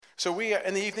So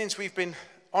in the evenings, we've been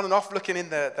on and off looking in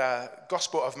the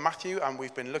Gospel of Matthew, and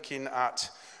we've been looking at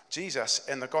Jesus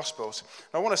in the Gospels.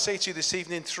 And I want to say to you this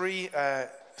evening three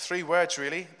words,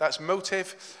 really. That's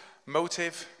motive,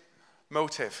 motive,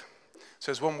 motive. So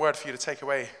there's one word for you to take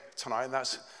away tonight, and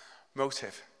that's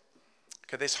motive.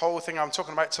 Okay, this whole thing I'm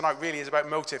talking about tonight really is about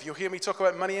motive. You'll hear me talk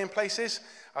about money in places.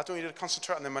 I don't need to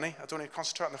concentrate on the money. I don't need to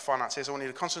concentrate on the finances. I want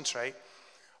you to concentrate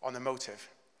on the motive.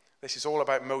 This is all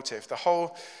about motive. The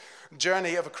whole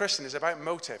journey of a Christian is about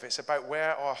motive. It's about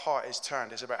where our heart is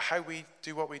turned. It's about how we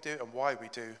do what we do and why we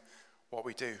do what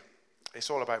we do. It's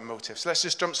all about motive. So let's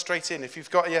just jump straight in. If you've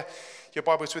got your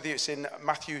Bibles with you, it's in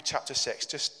Matthew chapter 6,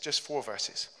 just 4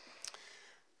 verses.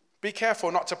 Be careful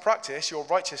not to practice your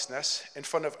righteousness in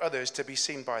front of others to be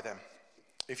seen by them.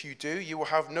 If you do, you will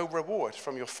have no reward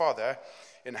from your Father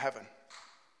in heaven.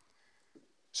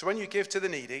 So when you give to the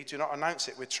needy, do not announce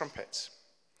it with trumpets,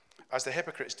 as the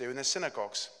hypocrites do in the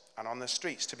synagogues and on the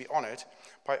streets to be honored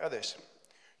by others.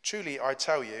 Truly, I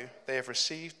tell you, they have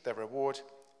received their reward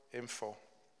in full.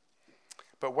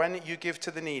 But when you give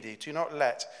to the needy, do not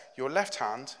let your left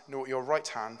hand know what your right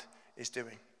hand is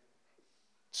doing,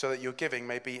 so that your giving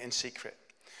may be in secret.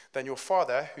 Then your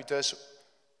Father,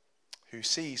 who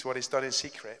sees what is done in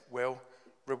secret, will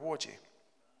reward you.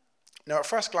 Now, at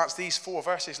first glance, these 4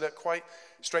 verses look quite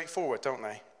straightforward, don't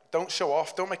they? Don't show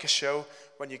off, don't make a show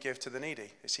when you give to the needy.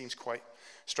 It seems quite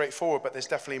straightforward, but there's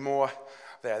definitely more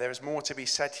there. There is more to be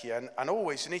said here. And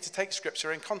always, you need to take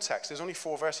Scripture in context. There's only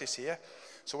 4 verses here.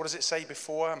 So what does it say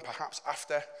before and perhaps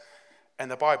after in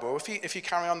the Bible? If you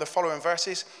carry on the following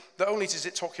verses, not only does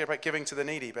it talk here about giving to the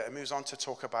needy, but it moves on to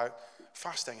talk about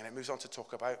fasting, and it moves on to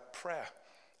talk about prayer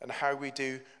and how we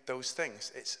do those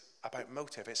things. It's about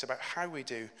motive. It's about how we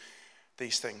do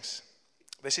these things.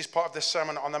 This is part of the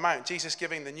Sermon on the Mount. Jesus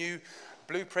giving the new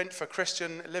blueprint for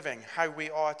Christian living, how we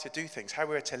are to do things, how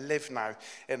we are to live now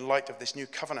in light of this new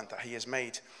covenant that he has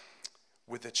made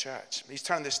with the church. He's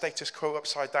turning the status quo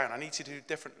upside down. I need to do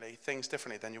things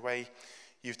differently than the way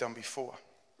you've done before.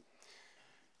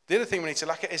 The other thing we need to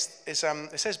look at is it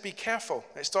says be careful.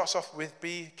 It starts off with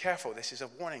be careful. This is a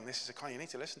warning. This is a kind, you need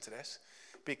to listen to this.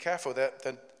 Be careful.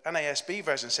 The NASB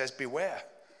version says beware.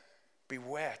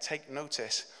 Beware. Take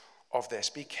notice of this.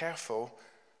 Be careful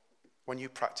when you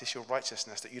practice your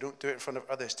righteousness, that you don't do it in front of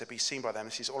others to be seen by them.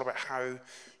 This is all about how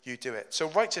you do it. So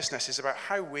righteousness is about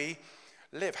how we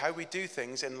live, how we do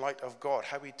things in light of God,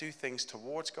 how we do things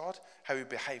towards God, how we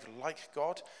behave like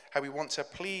God, how we want to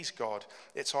please God.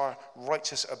 It's our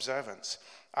righteous observance.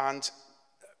 And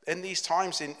in these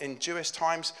times, in Jewish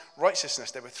times,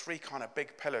 righteousness, there were 3 kind of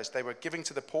big pillars. They were giving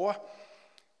to the poor,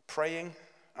 praying,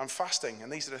 and fasting.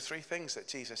 And these are the 3 things that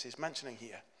Jesus is mentioning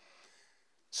here.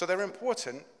 So they're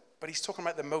important, but he's talking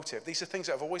about the motive. These are things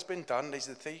that have always been done. These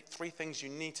are the 3 things you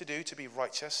need to do to be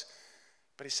righteous.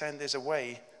 But he's saying there's a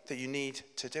way that you need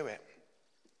to do it.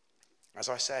 As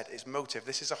I said, it's motive.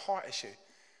 This is a heart issue.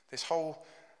 This whole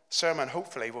sermon,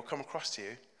 hopefully, will come across to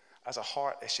you as a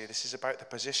heart issue. This is about the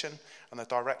position and the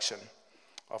direction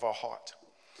of our heart.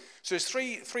 So there's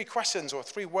three questions or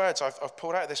 3 words I've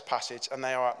pulled out of this passage, and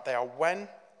they are when,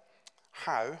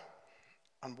 how,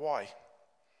 and why.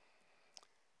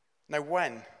 Now,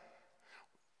 when?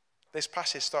 This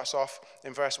passage starts off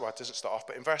in it doesn't start off,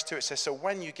 but in verse 2 it says, so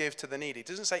when you give to the needy. It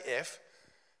doesn't say if,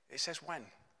 it says when.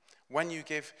 When you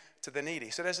give to the needy.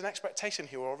 So there's an expectation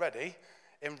here already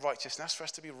in righteousness, for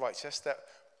us to be righteous, that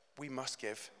we must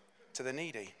give to the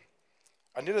needy.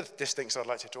 And the other distinction I'd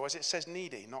like to draw is it says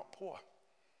needy, not poor.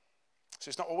 So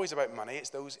it's not always about money, it's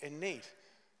those in need.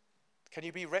 Can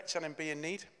you be rich and be in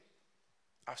need?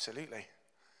 Absolutely.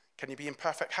 Can you be in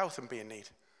perfect health and be in need?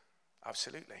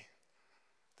 Absolutely.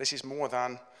 This is more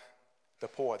than the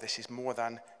poor. This is more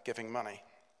than giving money.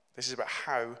 This is about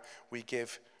how we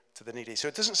give to the needy. So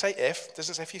it doesn't say if. It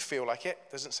doesn't say if you feel like it.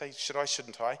 It doesn't say should I,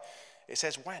 shouldn't I. It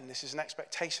says when. This is an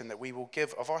expectation that we will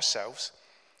give of ourselves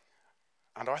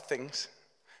and our things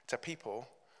to people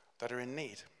that are in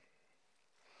need.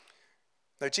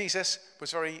 Now, Jesus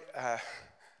was very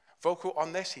vocal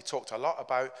on this. He talked a lot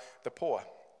about the poor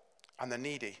and the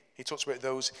needy. He talks about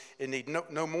those in need,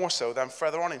 no more so than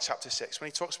further on in chapter 6. When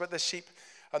he talks about the sheep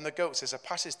and the goats, there's a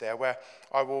passage there where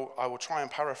I will try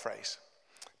and paraphrase.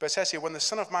 But it says here, when the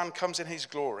Son of Man comes in his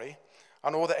glory,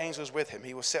 and all the angels with him,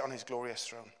 he will sit on his glorious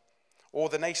throne. All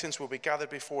the nations will be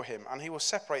gathered before him, and he will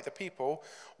separate the people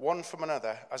one from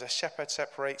another, as a shepherd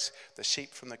separates the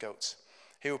sheep from the goats.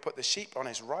 He will put the sheep on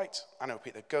his right, and he will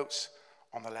put the goats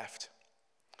on the left.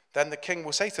 Then the king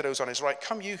will say to those on his right,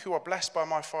 come you who are blessed by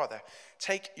my Father,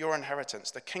 take your inheritance,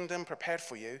 the kingdom prepared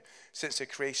for you since the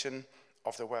creation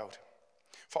of the world.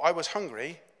 For I was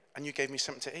hungry, and you gave me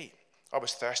something to eat. I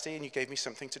was thirsty, and you gave me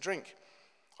something to drink.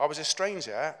 I was a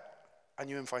stranger, and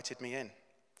you invited me in.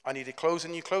 I needed clothes,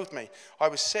 and you clothed me. I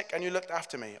was sick, and you looked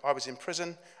after me. I was in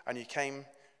prison, and you came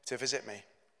to visit me.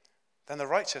 Then the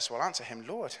righteous will answer him,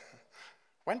 Lord,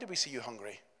 when did we see you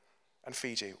hungry and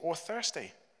feed you, or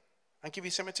thirsty and give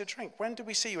you something to drink? When did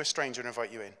we see you a stranger and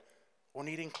invite you in, or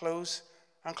needing clothes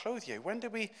and clothe you? When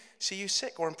did we see you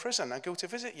sick or in prison and go to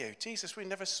visit you? Jesus, we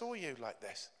never saw you like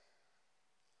this.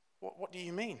 What do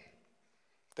you mean?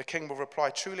 The king will reply,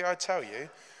 truly I tell you,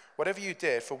 whatever you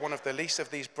did for one of the least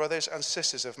of these brothers and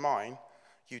sisters of mine,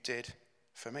 you did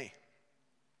for me.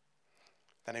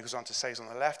 Then he goes on to say, on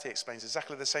the left, he explains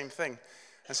exactly the same thing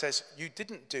and says, you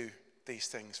didn't do these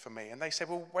things for me. And they say,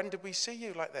 well, when did we see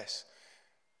you like this?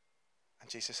 And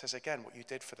Jesus says again, what you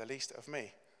did for the least of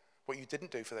me, what you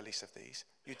didn't do for the least of these,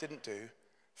 you didn't do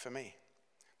for me.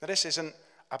 Now, this isn't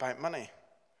about money.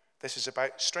 This is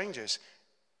about strangers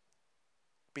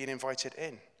being invited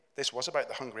in. This was about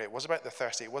the hungry, it was about the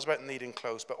thirsty, it was about needing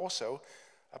clothes, but also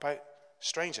about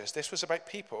strangers. This was about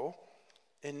people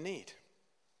in need.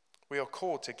 We are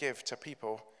called to give to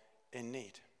people in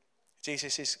need.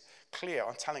 Jesus is clear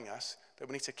on telling us that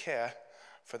we need to care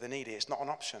for the needy. It's not an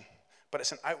option, but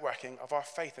it's an outworking of our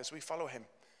faith as we follow him.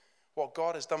 What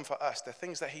God has done for us, the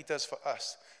things that he does for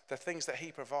us, the things that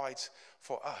he provides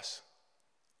for us,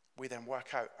 we then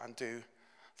work out and do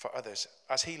for others.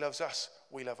 As he loves us,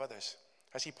 we love others.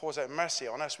 As he pours out mercy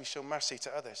on us, we show mercy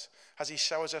to others. As he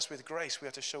showers us with grace, we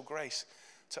are to show grace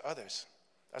to others.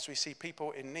 As we see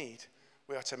people in need,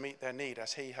 we are to meet their need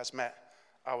as he has met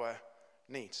our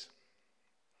needs.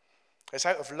 It's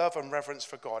out of love and reverence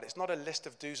for God. It's not a list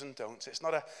of do's and don'ts. It's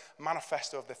not a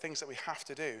manifesto of the things that we have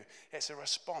to do. It's a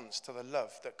response to the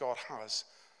love that God has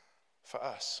for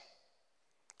us.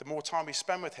 The more time we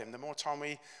spend with him, the more time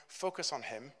we focus on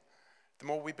him, the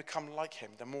more we become like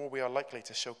him, the more we are likely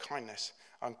to show kindness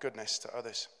and goodness to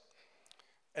others.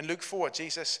 In Luke 4,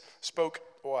 Jesus spoke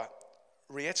or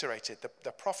reiterated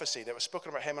the prophecy that was spoken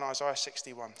about him in Isaiah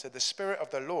 61. Said, the Spirit of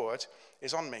the Lord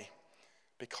is on me,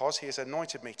 because he has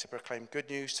anointed me to proclaim good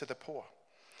news to the poor.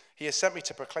 He has sent me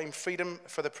to proclaim freedom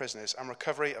for the prisoners and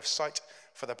recovery of sight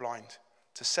for the blind,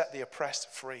 to set the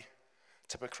oppressed free,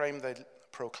 to proclaim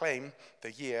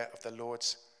the year of the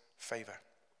Lord's favor.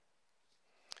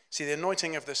 See, the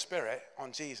anointing of the Spirit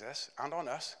on Jesus and on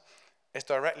us is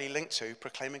directly linked to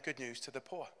proclaiming good news to the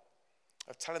poor,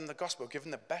 of telling the gospel,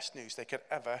 giving the best news they could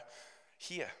ever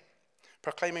hear.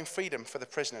 Proclaiming freedom for the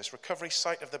prisoners, recovery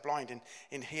sight of the blind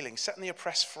in healing, setting the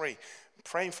oppressed free,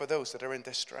 praying for those that are in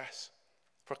distress.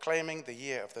 Proclaiming the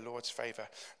year of the Lord's favor.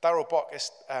 Darrell Bock,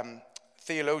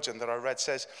 theologian that I read,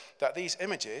 says that these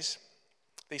images,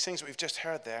 these things that we've just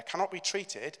heard there, cannot be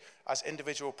treated as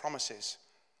individual promises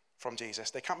from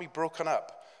Jesus. They can't be broken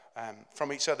up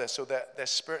from each other so that there's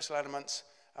spiritual elements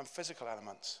and physical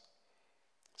elements.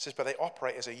 It says, but they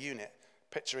operate as a unit,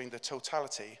 picturing the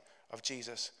totality of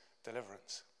Jesus'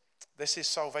 deliverance. This is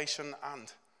salvation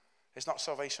and. It's not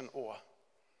salvation or.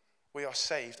 We are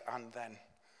saved and then.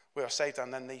 We are saved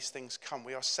and then these things come.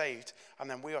 We are saved and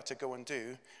then we are to go and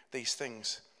do these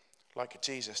things like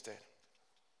Jesus did.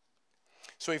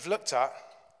 So we've looked at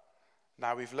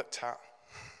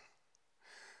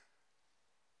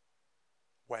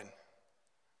when.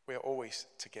 We are always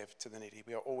to give to the needy.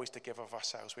 We are always to give of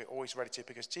ourselves. We are always ready to,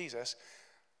 because Jesus,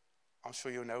 I'm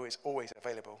sure you'll know, is always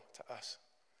available to us.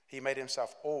 He made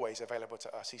himself always available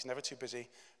to us. He's never too busy,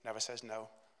 never says no,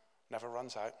 never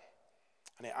runs out.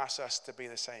 And he asks us to be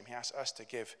the same. He asks us to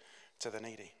give to the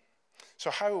needy.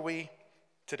 So how are we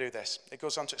to do this? It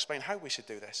goes on to explain how we should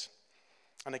do this.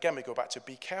 And again, we go back to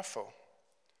be careful.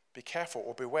 Be careful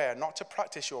or beware not to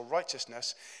practice your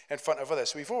righteousness in front of others.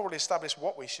 So we've already established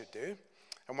what we should do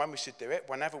and when we should do it.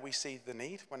 Whenever we see the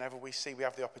need, whenever we see we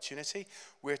have the opportunity,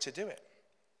 we're to do it.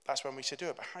 That's when we should do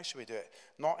it. But how should we do it?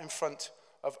 Not in front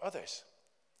of others.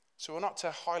 So we're not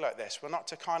to highlight this. We're not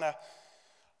to kind of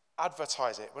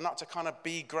advertise it. We're not to kind of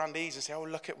be grandees and say, oh,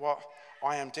 look at what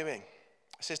I am doing.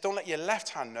 It says, don't let your left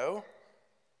hand know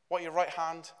what your right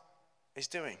hand is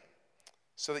doing,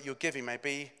 so that your giving may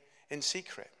be in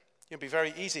secret. It'd be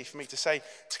very easy for me to say,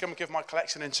 to come and give my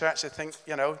collection in church, to think,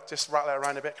 just rattle it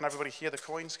around a bit. Can everybody hear the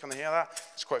coins? Can they hear that?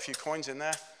 There's quite a few coins in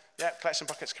there. Yeah, collection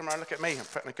buckets, come around, look at me. I'm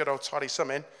putting a good old tidy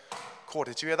sum in.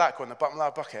 Quarter, did you hear that go in the bottom of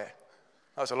that bucket?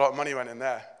 That was a lot of money went in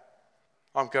there.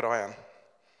 I'm good, I am.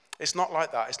 It's not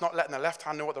like that. It's not letting the left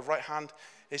hand know what the right hand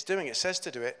is doing. It says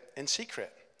to do it in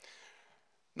secret.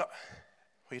 No,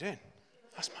 what are you doing?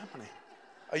 That's my money.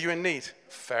 Are you in need?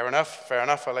 Fair enough.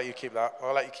 I'll let you keep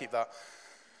that.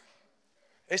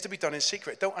 It's to be done in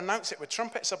secret. Don't announce it with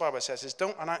trumpets, the Bible says.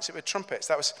 Don't announce it with trumpets.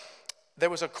 That was there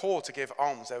was a call to give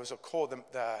alms. There was a call.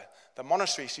 The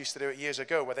monasteries used to do it years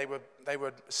ago, where they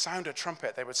would sound a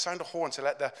trumpet. They would sound a horn to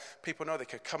let the people know they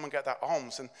could come and get that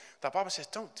alms. And the Bible says,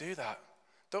 don't do that.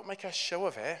 Don't make a show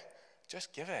of it.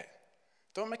 Just give it.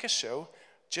 Don't make a show.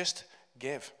 Just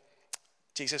give.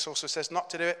 Jesus also says not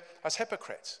to do it as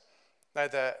hypocrites. Now,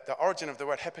 the origin of the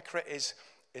word hypocrite is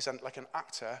like an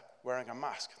actor wearing a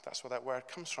mask. That's where that word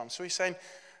comes from. So he's saying,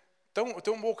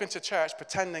 don't walk into church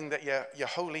pretending that you're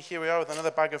holy. Here we are with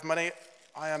another bag of money.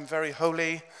 I am very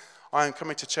holy. I am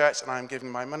coming to church and I am giving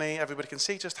my money. Everybody can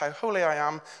see just how holy I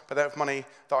am, but that money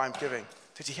that I'm giving.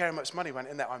 Did you hear how much money went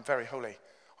in there? I'm very holy.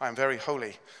 I am very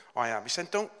holy. I am. He's saying,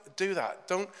 don't do that.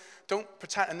 Don't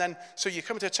pretend. And then, so you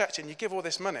come to church and you give all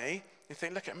this money. You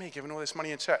think, look at me giving all this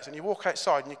money in church. And you walk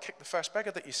outside and you kick the first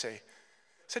beggar that you see.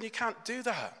 So you can't do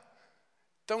that.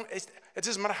 It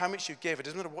doesn't matter how much you give. It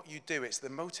doesn't matter what you do. It's the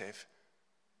motive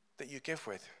that you give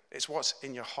with. It's what's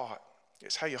in your heart.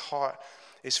 It's how your heart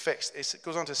is fixed. It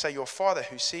goes on to say, your Father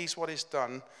who sees what is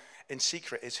done in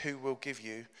secret is who will give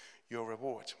you your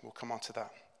reward. We'll come on to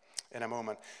that in a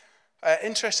moment.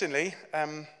 Interestingly,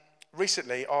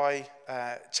 recently I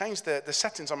changed the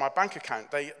settings on my bank account.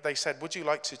 They said, would you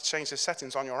like to change the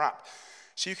settings on your app?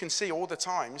 So you can see all the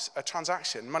times a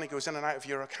transaction, money goes in and out of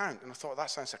your account. And I thought,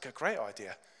 that sounds like a great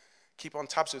idea. Keep on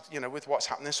tabs with what's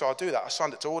happening. So I'll do that. I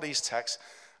signed it to all these texts.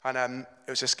 And it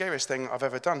was the scariest thing I've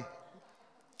ever done.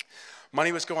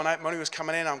 Money was going out, money was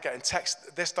coming in. I'm getting texts,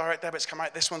 this direct debit's come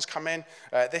out, this one's come in,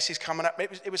 this is coming up.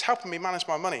 It was helping me manage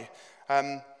my money.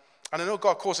 And I know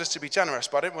God calls us to be generous,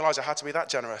 but I didn't realize I had to be that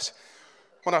generous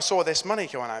when I saw this money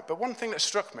going out. But one thing that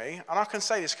struck me, and I can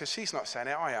say this because she's not saying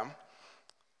it, I am,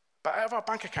 but out of our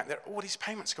bank account, there are all these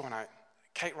payments going out.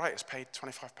 Kate Wright has paid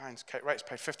 £25. Kate Wright has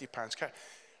paid £50.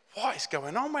 What is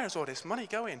going on? Where is all this money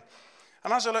going?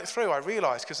 And as I looked through, I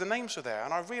realized, because the names were there,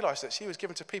 and I realized that she was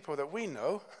given to people that we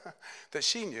know, that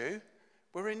she knew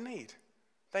were in need.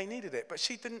 They needed it, but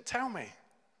she didn't tell me.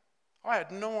 I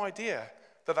had no idea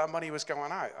that money was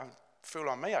going out. Fool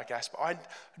on me, I guess, but I had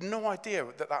no idea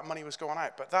that money was going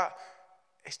out. But that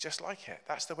is just like it.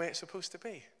 That's the way it's supposed to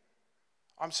be.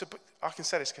 I can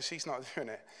say this because she's not doing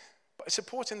it, but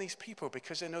supporting these people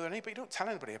because they know their need, but you don't tell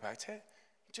anybody about it.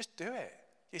 You just do it.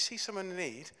 You see someone in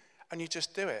need, and you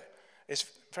just do it. It's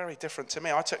very different to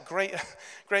me. I took great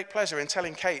pleasure in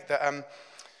telling Kate that,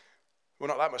 well,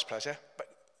 not that much pleasure, but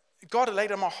God had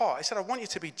laid on my heart. He said, I want you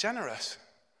to be generous.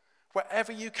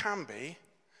 Wherever you can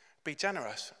be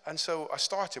generous. And so I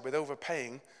started with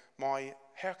overpaying my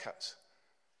haircuts.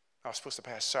 I was supposed to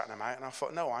pay a certain amount, and I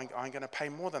thought, no, I'm going to pay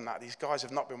more than that. These guys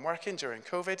have not been working during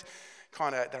COVID.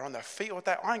 They're on their feet all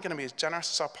day. I'm going to be as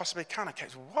generous as I possibly can. And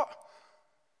Kate said, what?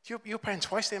 You're paying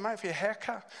twice the amount for your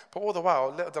haircut? But all the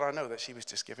while, little did I know that she was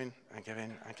just giving and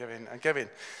giving and giving and giving.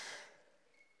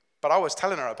 But I was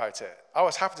telling her about it. I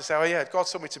was happy to say, oh yeah, God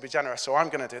told me to be generous, so I'm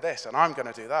going to do this and I'm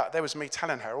going to do that. There was me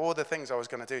telling her all the things I was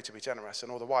going to do to be generous,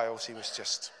 and all the while she was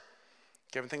just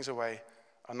giving things away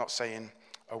and not saying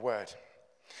a word.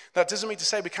 That doesn't mean to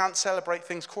say we can't celebrate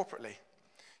things corporately.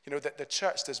 You know, that the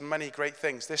church does many great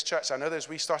things. This church, I know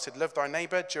we started Love Thy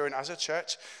Neighbor as a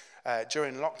church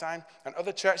during lockdown, and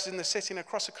other churches in the city and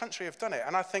across the country have done it.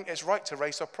 And I think it's right to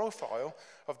raise the profile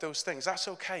of those things. That's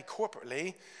okay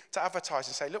corporately to advertise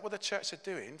and say, look what the church are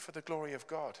doing for the glory of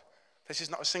God. This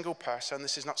is not a single person.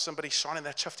 This is not somebody shining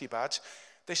their chufty badge.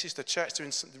 This is the church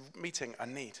meeting a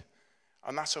need.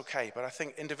 And that's okay. But I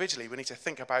think individually we need to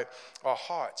think about our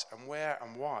hearts and where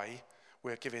and why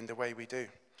we're giving the way we do.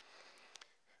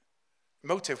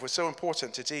 Motive was so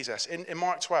important to Jesus. In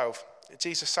Mark 12,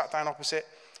 Jesus sat down opposite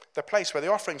the place where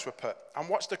the offerings were put and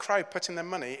watched the crowd putting their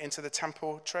money into the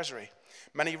temple treasury.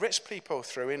 Many rich people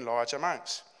threw in large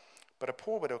amounts, but a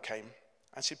poor widow came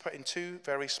and she put in 2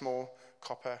 very small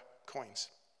copper coins,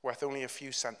 worth only a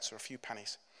few cents or a few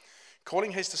pennies.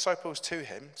 Calling his disciples to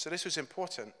him, so this was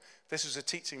important. This was a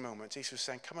teaching moment. Jesus was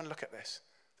saying, come and look at this.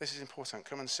 This is important.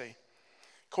 Come and see.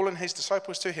 Calling his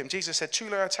disciples to him, Jesus said,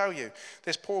 truly I tell you,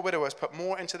 this poor widow has put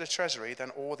more into the treasury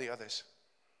than all the others.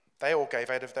 They all gave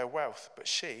out of their wealth, but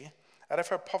she, out of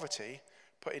her poverty,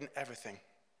 put in everything,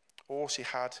 all she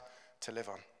had to live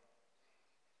on.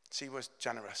 She was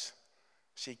generous.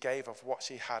 She gave of what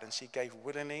she had, and she gave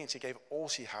willingly, and she gave all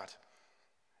she had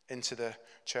into the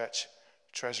church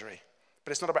treasury.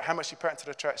 But it's not about how much she put into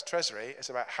the church treasury, it's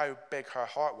about how big her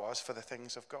heart was for the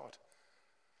things of God.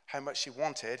 How much she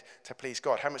wanted to please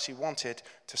God, how much she wanted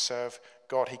to serve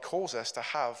God. He calls us to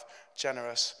have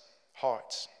generous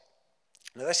hearts.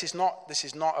 Now, this is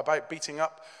not about beating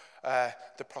up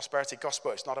the prosperity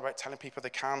gospel. It's not about telling people they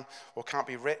can or can't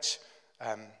be rich.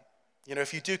 You know,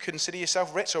 if you do consider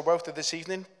yourself rich or wealthy this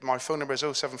evening, my phone number is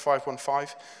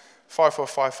 07515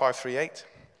 545 538.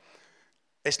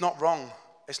 It's not wrong.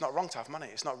 It's not wrong to have money.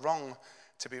 It's not wrong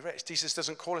to be rich. Jesus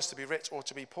doesn't call us to be rich or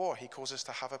to be poor. He calls us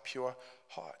to have a pure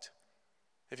heart.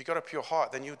 If you've got a pure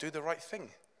heart, then you'll do the right thing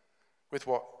with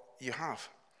what you have.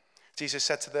 Jesus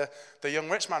said to the young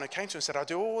rich man who came to him and said, I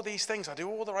do all these things. I do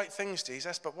all the right things,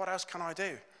 Jesus, but what else can I do?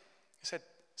 He said,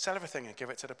 sell everything and give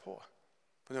it to the poor.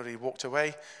 But he walked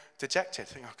away dejected,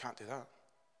 thinking, I can't do that.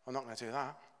 I'm not going to do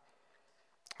that.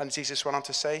 And Jesus went on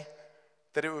to say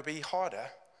that it would be harder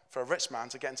for a rich man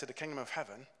to get into the kingdom of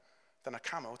heaven than a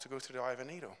camel to go through the eye of a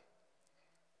needle.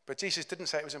 But Jesus didn't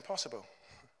say it was impossible.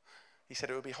 He said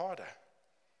it would be harder.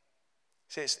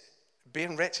 See,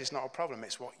 being rich is not a problem.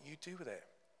 It's what you do with it.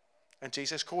 And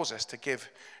Jesus calls us to give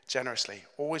generously.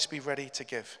 Always be ready to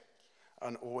give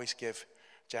and always give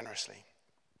generously.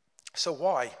 So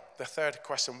why? The third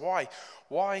question, why?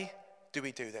 Why do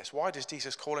we do this? Why does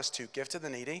Jesus call us to give to the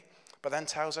needy, but then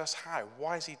tells us how?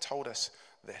 Why has he told us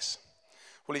this?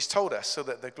 Well, he's told us so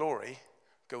that the glory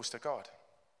goes to God.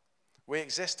 We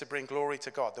exist to bring glory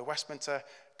to God. The Westminster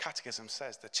Catechism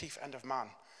says the chief end of man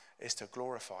is to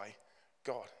glorify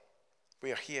God.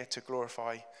 We are here to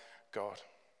glorify God.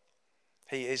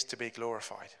 He is to be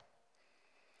glorified.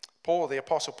 Paul, the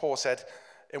Apostle Paul, said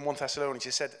in 1 Thessalonians,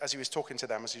 he said, as he was talking to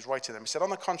them, as he was writing them, he said, on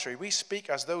the contrary, we speak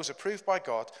as those approved by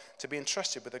God to be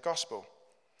entrusted with the gospel.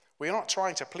 We are not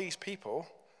trying to please people,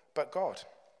 but God,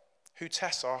 who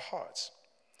tests our hearts.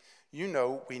 You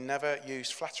know we never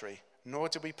used flattery, nor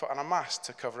did we put on a mask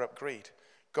to cover up greed.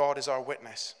 God is our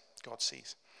witness. God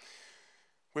sees.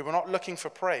 We were not looking for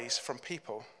praise from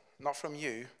people, not from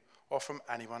you or from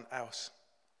anyone else.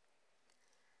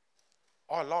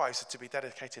 Our lives are to be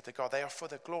dedicated to God. They are for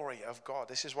the glory of God.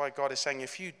 This is why God is saying,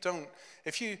 if you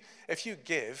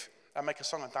give and make a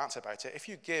song and dance about it, if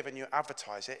you give and you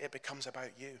advertise it, it becomes about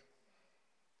you.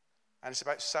 And it's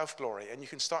about self-glory. And you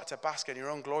can start to bask in your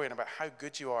own glory and about how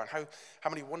good you are and how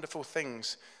many wonderful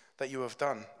things that you have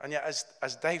done. And yet,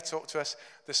 as Dave talked to us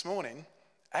this morning,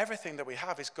 everything that we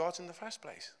have is God's in the first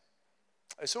place.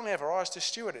 It's only ever ours to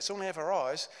steward. It's only ever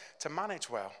ours to manage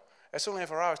well. It's only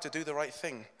ever ours to do the right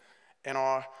thing in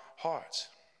our hearts.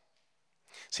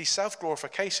 See,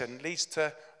 self-glorification leads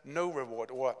to no reward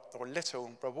or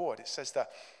little reward. It says that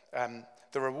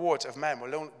the rewards of men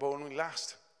will only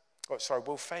last,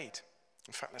 will fade.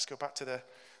 In fact, let's go back to the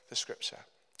scripture.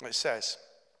 It says,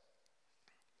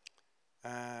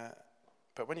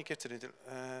 but when you give to the,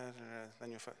 then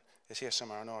you'll find, it's here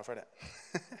somewhere, I know I've read it.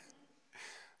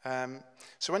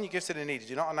 So when you give to the needy,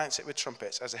 do not announce it with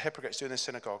trumpets, as the hypocrites do in the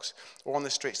synagogues or on the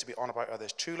streets to be honored by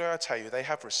others. Truly, I tell you, they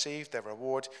have received their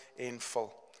reward in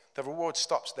full. The reward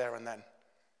stops there and then.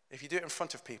 If you do it in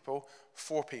front of people,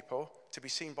 for people, to be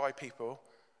seen by people,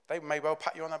 they may well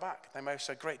pat you on the back. They may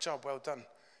say, great job, well done.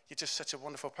 You're just such a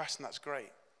wonderful person, that's great.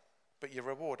 But your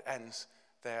reward ends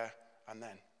there and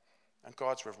then. And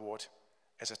God's reward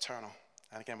is eternal.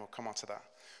 And again, we'll come on to that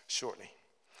shortly.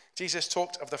 Jesus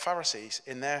talked of the Pharisees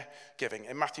in their giving.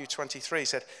 In Matthew 23, he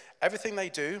said, everything they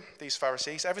do, these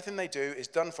Pharisees, everything they do is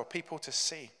done for people to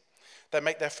see. They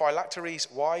make their phylacteries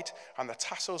wide and the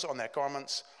tassels on their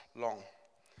garments long.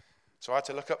 So I had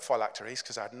to look up phylacteries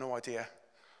because I had no idea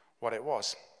what it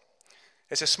was.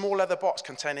 It's a small leather box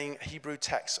containing Hebrew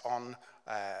text on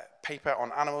paper,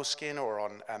 on animal skin or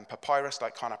on papyrus,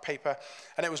 like kind of paper.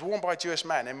 And it was worn by Jewish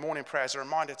men in morning prayer as a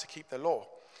reminder to keep the law.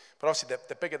 But obviously,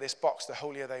 the bigger this box, the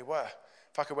holier they were.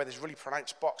 If I could wear this really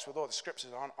pronounced box with all the scriptures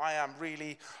on, I am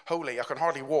really holy. I can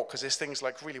hardly walk because this thing's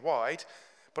like really wide,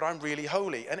 but I'm really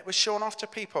holy. And it was shown off to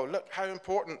people. Look how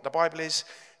important the Bible is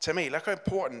to me. Look how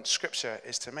important scripture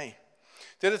is to me.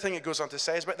 The other thing it goes on to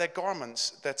say is about their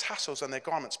garments, their tassels and their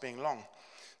garments being long.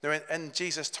 Now, in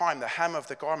Jesus' time, the hem of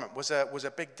the garment was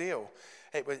a big deal.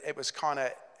 It was kind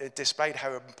of, it displayed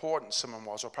how important someone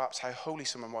was, or perhaps how holy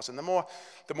someone was. And the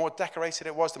more decorated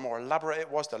it was, the more elaborate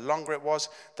it was, the longer it was,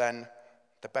 then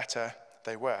the better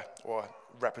they were, or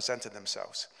represented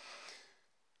themselves.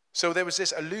 So there was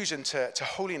this allusion to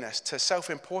holiness, to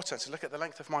self-importance. Look at the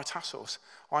length of my tassels.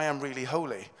 I am really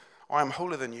holy. I am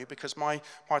holier than you because my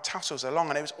tassels are long.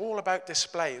 And it was all about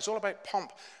display. It was all about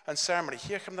pomp and ceremony.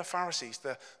 Here come the Pharisees,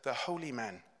 the holy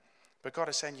men. But God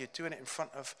is saying you're doing it in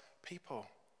front of people.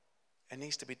 It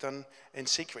needs to be done in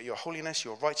secret. Your holiness,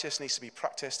 your righteousness needs to be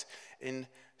practiced in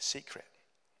secret.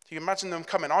 Do you imagine them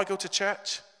coming? I go to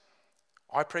church.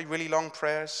 I pray really long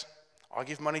prayers. I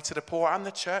give money to the poor and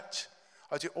the church.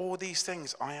 I do all these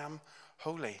things. I am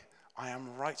holy. I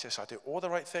am righteous. I do all the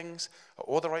right things at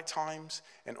all the right times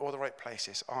in all the right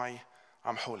places. I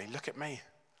am holy. Look at me.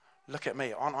 Look at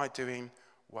me. Aren't I doing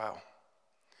well?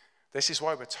 This is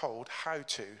why we're told how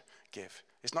to give.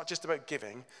 It's not just about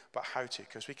giving, but how to,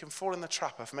 because we can fall in the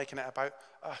trap of making it about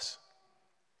us.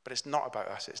 But it's not about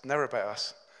us. It's never about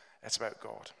us. It's about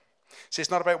God. See, it's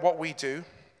not about what we do,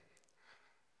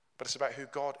 but it's about who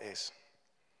God is.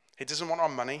 He doesn't want our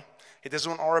money. He doesn't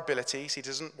want our abilities. He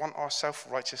doesn't want our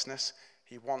self-righteousness.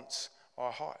 He wants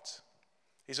our hearts.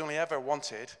 He's only ever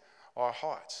wanted our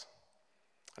hearts.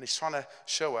 And he's trying to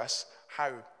show us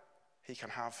how he can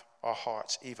have our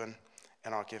hearts even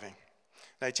in our giving.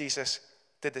 Now, Jesus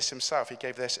did this himself. He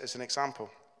gave this as an example.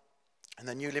 In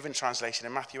the New Living Translation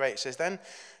in Matthew 8, it says, "Then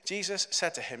Jesus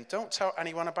said to him, 'Don't tell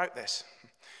anyone about this.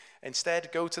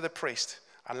 Instead, go to the priest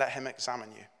and let him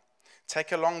examine you.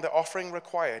 Take along the offering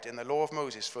required in the law of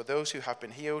Moses for those who have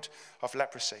been healed of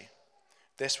leprosy.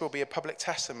 This will be a public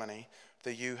testimony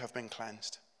that you have been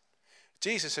cleansed.'"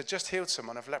 Jesus had just healed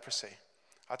someone of leprosy.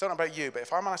 I don't know about you, but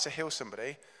if I managed to heal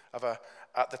somebody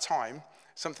at the time,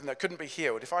 something that couldn't be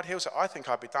healed, if I'd healed it, I think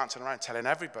I'd be dancing around telling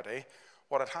everybody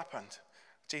what had happened.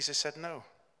 Jesus said, no.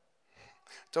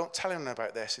 Don't tell anyone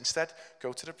about this. Instead,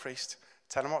 go to the priest,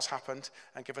 tell him what's happened,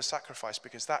 and give a sacrifice,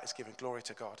 because that is giving glory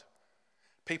to God.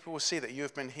 People will see that you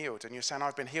have been healed, and you're saying,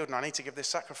 I've been healed, and I need to give this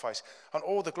sacrifice. And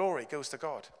all the glory goes to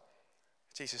God.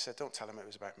 Jesus said, don't tell them it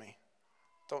was about me.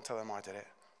 Don't tell them I did it.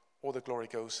 All the glory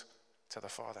goes to the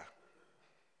Father.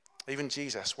 Even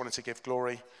Jesus wanted to give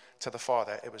glory to the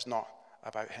Father. It was not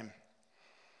about him.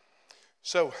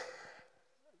 So,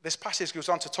 this passage goes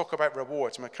on to talk about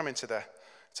rewards, and we're coming to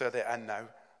the end now.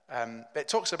 But it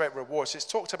talks about rewards. It's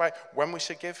talked about when we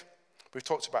should give. We've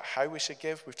talked about how we should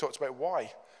give. We've talked about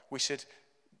why we should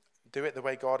do it the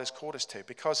way God has called us to,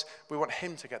 because we want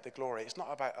him to get the glory. It's not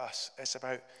about us. It's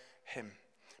about him.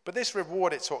 But this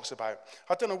reward it talks about,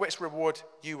 I don't know which reward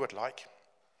you would like.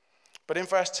 But in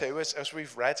verse 2, as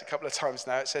we've read a couple of times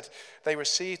now, it said they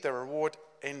received their reward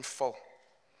in full.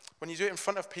 When you do it in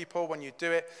front of people, when you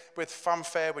do it with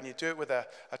fanfare, when you do it with a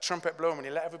trumpet blow, when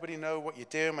you let everybody know what you're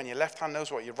doing, when your left hand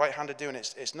knows what your right hand are doing,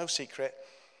 it's no secret,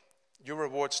 your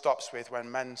reward stops with when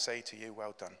men say to you,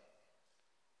 well done.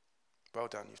 Well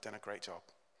done, you've done a great job.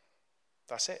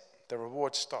 That's it. The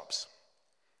reward stops.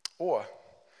 Or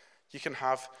you can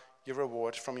have your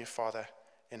reward from your Father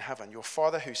in heaven. Your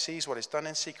Father who sees what is done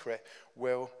in secret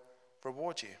will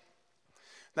reward you.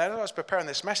 Now, as I was preparing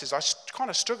this message, I kind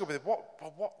of struggled with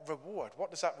what reward?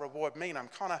 What does that reward mean? I'm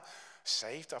kind of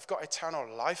saved. I've got eternal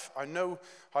life. I know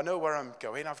where I'm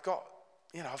going. I've got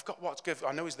what's good.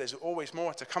 I know there's always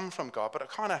more to come from God, but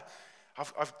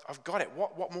I've got it.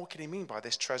 What more can he mean by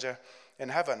this treasure in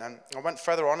heaven? And I went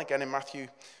further on again in Matthew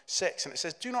 6, and it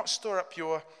says, Do not store up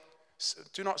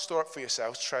for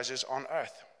yourselves treasures on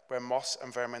earth, where moths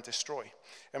and vermin destroy,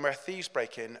 and where thieves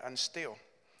break in and steal.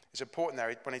 It's important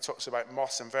there when he talks about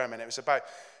moths and vermin. It was about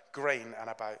grain and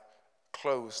about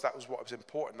clothes. That was what was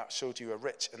important. That showed you were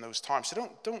rich in those times. So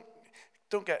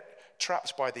don't get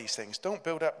trapped by these things. Don't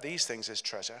build up these things as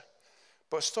treasure,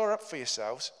 but store up for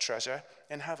yourselves treasure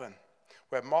in heaven,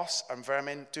 where moths and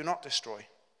vermin do not destroy,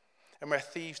 and where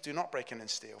thieves do not break in and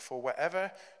steal. For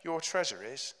wherever your treasure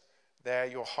is, there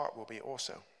your heart will be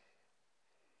also.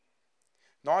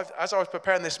 Now, as I was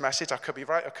preparing this message, I could be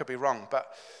right, I could be wrong,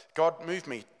 but God moved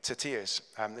me to tears.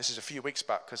 This is a few weeks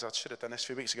back, because I should have done this a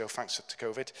few weeks ago, thanks to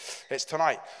COVID. It's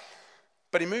tonight.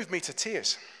 But he moved me to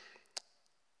tears.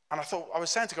 And I was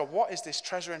saying to God, what is this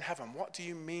treasure in heaven? What do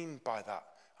you mean by that?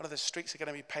 I know the streets are going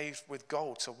to be paved with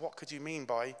gold, so what could you mean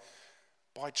by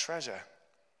treasure?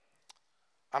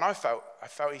 And I felt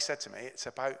he said to me, it's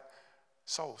about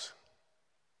souls.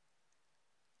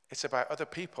 It's about other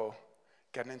people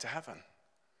getting into heaven.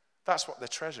 That's what the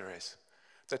treasure is.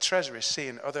 The treasure is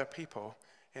seeing other people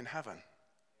in heaven.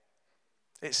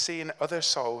 It's seeing other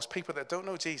souls, people that don't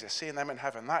know Jesus, seeing them in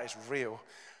heaven. That is real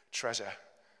treasure.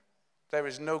 There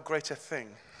is no greater thing.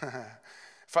 In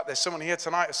fact, there's someone here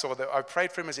tonight I saw that I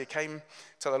prayed for him as he came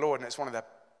to the Lord, and it's one of the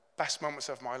best moments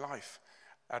of my life.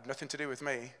 It had nothing to do with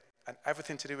me and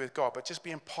everything to do with God, but just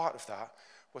being part of that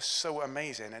was so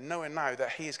amazing. And knowing now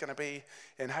that he is going to be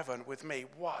in heaven with me,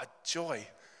 what a joy,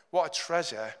 what a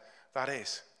treasure that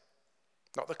is.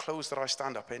 Not the clothes that I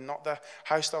stand up in, not the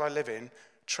house that I live in.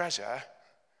 Treasure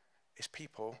is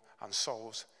people and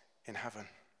souls in heaven.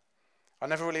 I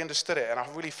never really understood it, and I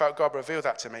really felt God reveal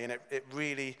that to me, and it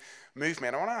really moved me.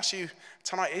 And I want to ask you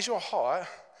tonight, is your heart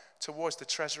towards the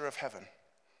treasure of heaven?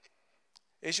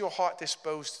 Is your heart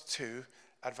disposed to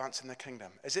advancing the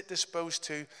kingdom? Is it disposed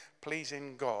to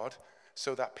pleasing God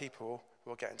so that people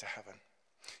will get into heaven?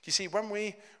 You see, when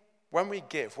we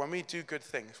give, when we do good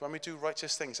things, when we do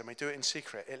righteous things and we do it in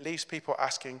secret, it leaves people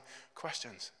asking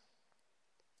questions.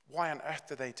 Why on earth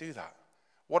do they do that?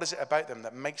 What is it about them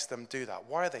that makes them do that?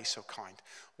 Why are they so kind?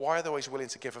 Why are they always willing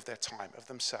to give of their time, of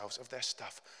themselves, of their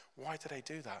stuff? Why do they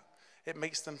do that? It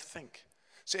makes them think.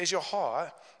 So is your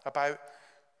heart about,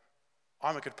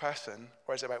 I'm a good person,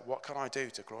 or is it about what can I do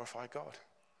to glorify God?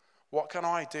 What can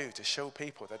I do to show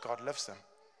people that God loves them?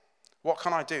 What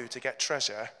can I do to get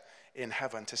treasure in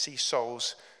heaven, to see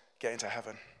souls get into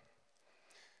heaven?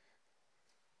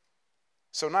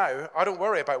 So now, I don't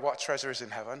worry about what treasure is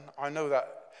in heaven. I know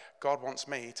that God wants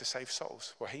me to save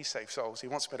souls. Well, he saves souls. He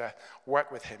wants me to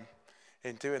work with him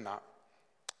in doing that.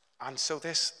 And so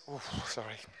this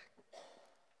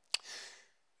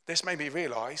made me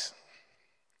realize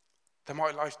that my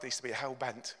life needs to be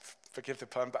hell-bent, forgive the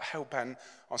pun, but hell-bent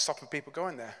on stopping people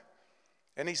going there.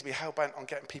 It needs to be hell-bent on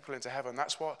getting people into heaven.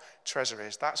 That's what treasure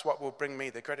is. That's what will bring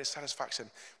me the greatest satisfaction.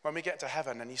 When we get to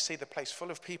heaven and you see the place full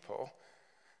of people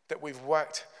that we've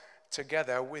worked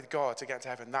together with God to get to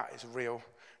heaven, that is real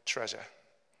treasure.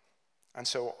 And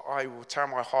so I will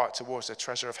turn my heart towards the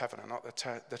treasure of heaven and not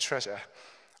the treasure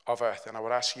of earth. And I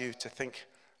would ask you to think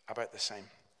about the same.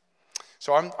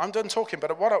 So I'm done talking,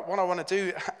 but what I want to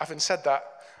do, having said that,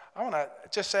 I want to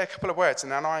just say a couple of words,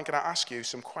 and then I'm going to ask you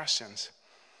some questions.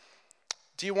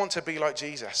 Do you want to be like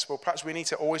Jesus? Well, perhaps we need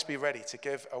to always be ready to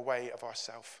give away of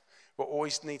ourselves. We'll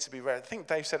always need to be ready. I think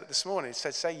Dave said it this morning. He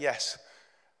said, say yes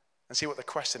and see what the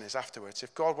question is afterwards.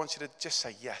 If God wants you to just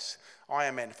say yes, I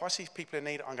am in. If I see people in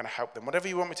need, I'm going to help them. Whatever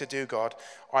you want me to do, God,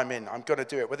 I'm in. I'm going to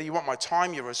do it. Whether you want my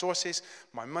time, your resources,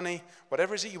 my money,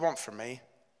 whatever it is that you want from me,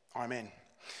 I'm in.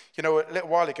 You know, a little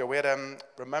while ago, we had a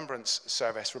remembrance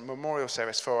service, a memorial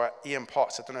service for Ian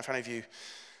Potts. I don't know if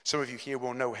some of you here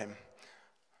will know him.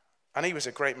 And he was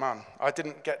a great man. I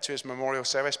didn't get to his memorial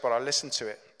service, but I listened to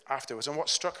it afterwards. And what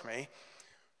struck me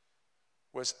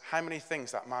was how many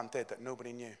things that man did that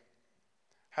nobody knew.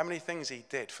 How many things he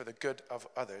did for the good of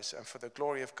others and for the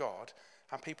glory of God,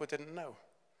 and people didn't know.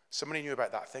 Somebody knew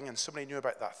about that thing, and somebody knew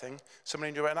about that thing,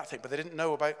 somebody knew about that thing, but they didn't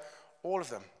know about all of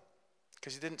them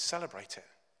because he didn't celebrate it.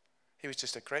 He was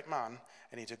just a great man,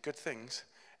 and he did good things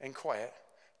in quiet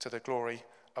to the glory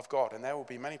of God. And there will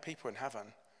be many people in heaven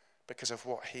because of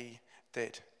what he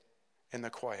did in the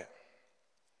quiet.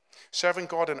 Serving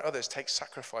God and others takes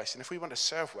sacrifice, and if we want to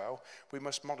serve well, we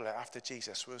must model it after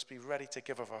Jesus. We must be ready to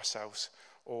give of ourselves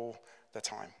all the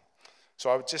time.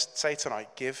 So I would just say tonight,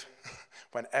 give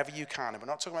whenever you can. And we're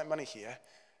not talking about money here.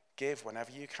 Give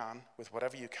whenever you can, with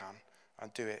whatever you can,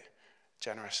 and do it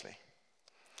generously.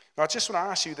 Now, I just want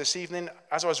to ask you this evening,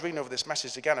 as I was reading over this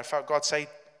message again, I felt God say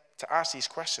to ask these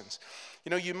questions. You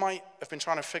know, you might have been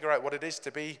trying to figure out what it is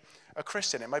to be a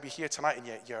Christian. It might be here tonight and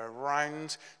you're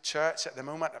around church at the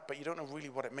moment, but you don't know really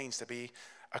what it means to be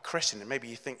a Christian. And maybe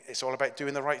you think it's all about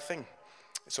doing the right thing.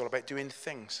 It's all about doing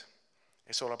things.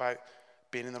 It's all about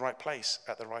being in the right place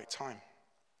at the right time.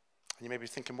 And you may be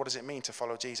thinking, what does it mean to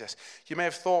follow Jesus? You may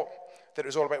have thought that it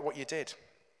was all about what you did.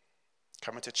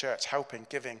 Coming to church, helping,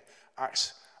 giving,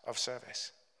 acts of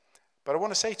service. But I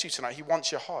want to say to you tonight, he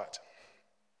wants your heart.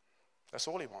 That's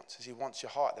all he wants, is he wants your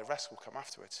heart. The rest will come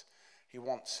afterwards. He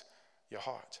wants your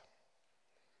heart.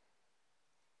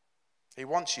 He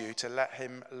wants you to let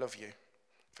him love you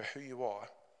for who you are,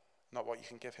 not what you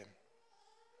can give him.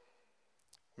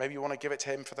 Maybe you want to give it to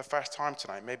him for the first time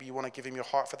tonight. Maybe you want to give him your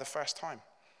heart for the first time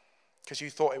because you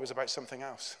thought it was about something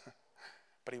else.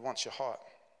 But he wants your heart.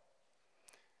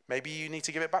 Maybe you need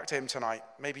to give it back to him tonight.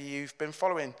 Maybe you've been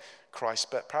following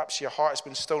Christ, but perhaps your heart has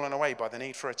been stolen away by the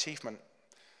need for achievement,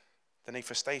 the need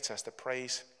for status, the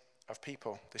praise of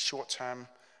people, the short-term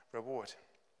reward.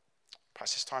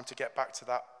 Perhaps it's time to get back to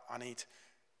that. I need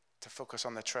to focus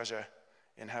on the treasure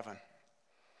in heaven.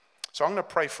 So I'm going to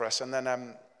pray for us, and then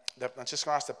I'm just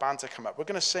going to ask the band to come up. We're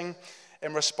going to sing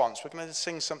in response. We're going to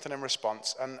sing something in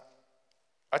response. And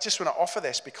I just want to offer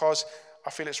this because I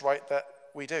feel it's right that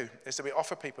we do, is that we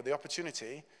offer people the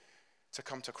opportunity to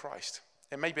come to Christ.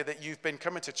 It may be that you've been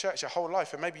coming to church your whole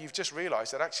life, and maybe you've just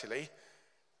realized that actually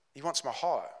he wants my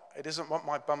heart. He doesn't want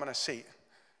my bum on a seat.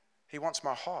 He wants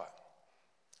my heart.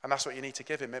 And that's what you need to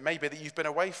give him. It may be that you've been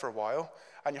away for a while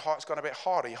and your heart's gone a bit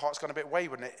harder, your heart's gone a bit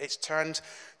wayward, and it's turned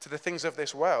to the things of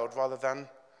this world rather than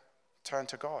turn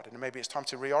to God. And maybe it's time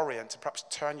to reorient, to perhaps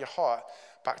turn your heart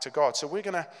back to God. So we're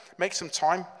going to make some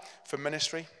time for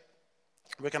ministry.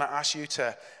 We're going to ask you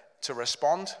to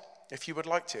respond if you would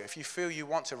like to. If you feel you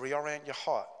want to reorient your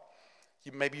heart,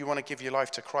 maybe you want to give your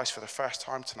life to Christ for the first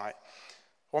time tonight.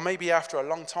 Or maybe after a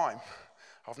long time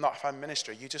of not having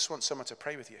ministry, you just want someone to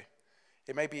pray with you.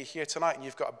 It may be here tonight and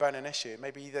you've got a burning issue. It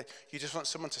may be that you just want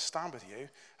someone to stand with you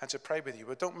and to pray with you.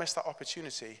 But don't miss that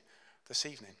opportunity this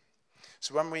evening.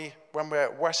 So when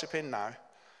we're worshiping now,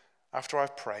 after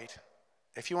I've prayed,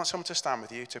 if you want someone to stand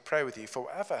with you, to pray with you, for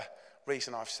whatever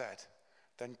reason I've said,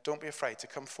 then don't be afraid to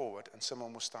come forward and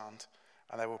someone will stand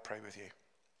and they will pray with you.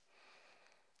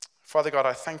 Father God,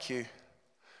 I thank you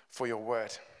for your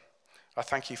word. I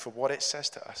thank you for what it says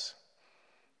to us.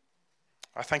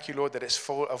 I thank you, Lord, that it's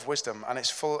full of wisdom and it's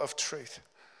full of truth.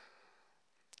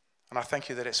 And I thank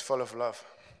you that it's full of love.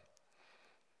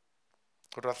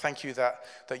 Lord, I thank you that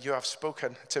you have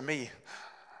spoken to me.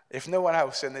 If no one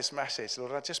else in this message,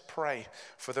 Lord, I just pray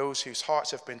for those whose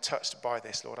hearts have been touched by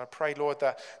this, Lord. I pray, Lord,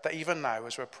 that even now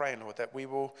as we're praying, Lord, that we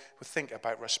will think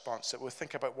about response, that we'll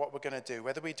think about what we're going to do,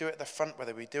 whether we do it at the front,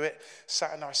 whether we do it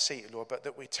sat in our seat, Lord, but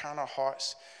that we turn our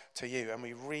hearts to you and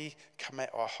we recommit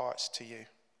our hearts to you.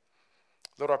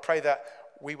 Lord, I pray that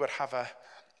we would have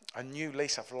a new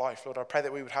lease of life. Lord, I pray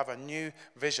that we would have a new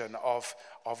vision of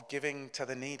giving to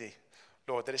the needy.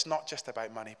 Lord, that it's not just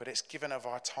about money, but it's giving of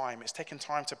our time. It's taking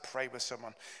time to pray with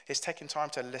someone. It's taking time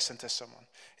to listen to someone.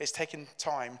 It's taking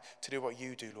time to do what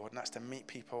you do, Lord, and that's to meet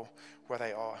people where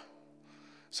they are.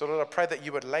 So, Lord, I pray that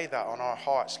you would lay that on our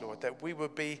hearts, Lord, that we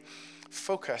would be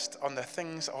focused on the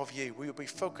things of you. We would be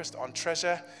focused on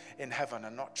treasure in heaven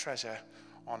and not treasure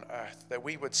on earth. That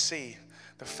we would see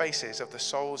the faces of the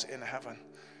souls in heaven.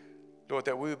 Lord,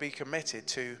 that we would be committed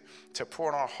to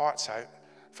pouring our hearts out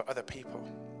for other people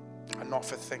and not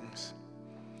for things.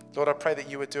 Lord, I pray that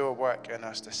you would do a work in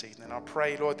us this evening. I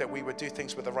pray, Lord, that we would do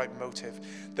things with the right motive,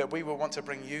 that we would want to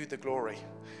bring you the glory,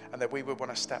 and that we would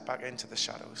want to step back into the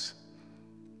shadows.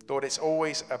 Lord, it's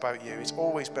always about you. It's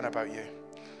always been about you,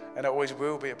 and it always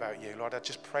will be about you. Lord, I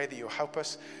just pray that you'll help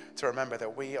us to remember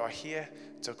that we are here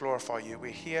to glorify you.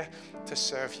 We're here to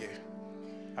serve you,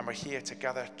 and we're here to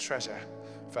gather treasure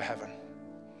for heaven.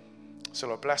 So,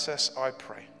 Lord, bless us, I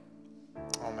pray.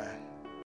 Amen.